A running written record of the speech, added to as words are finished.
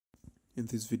In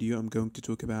this video, I'm going to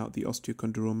talk about the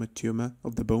osteochondroma tumor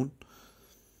of the bone.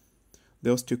 The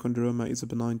osteochondroma is a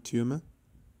benign tumor.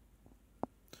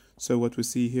 So what we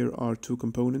see here are two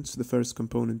components. The first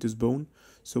component is bone.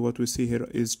 So what we see here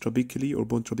is trabeculae or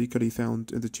bone trabeculae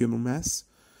found in the tumor mass.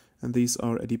 And these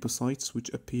are adipocytes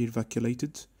which appear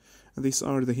vacuolated. And these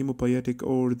are the hemopoietic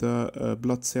or the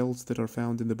blood cells that are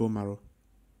found in the bone marrow.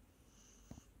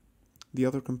 The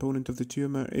other component of the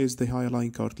tumor is the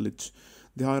hyaline cartilage.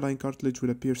 The hyaline cartilage will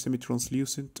appear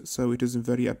semi-translucent, so it isn't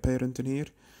very apparent in here.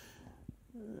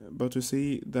 But we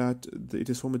see that it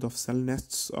is formed of cell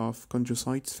nests of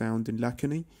chondrocytes found in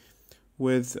lacunae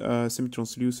with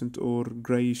semi-translucent or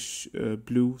grayish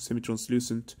blue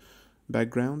semi-translucent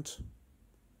background.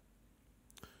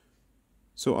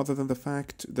 So other than the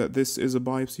fact that this is a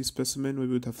biopsy specimen, we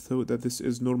would have thought that this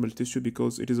is normal tissue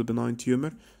because it is a benign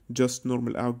tumor, just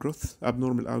normal outgrowth,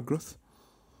 abnormal outgrowth.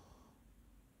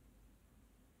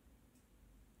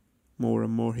 More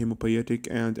and more hemopoietic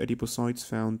and adipocytes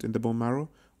found in the bone marrow,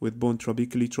 with bone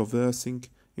trabeculae traversing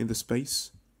in the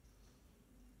space.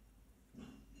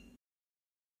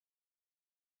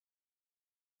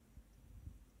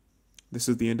 This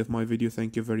is the end of my video.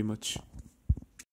 Thank you very much.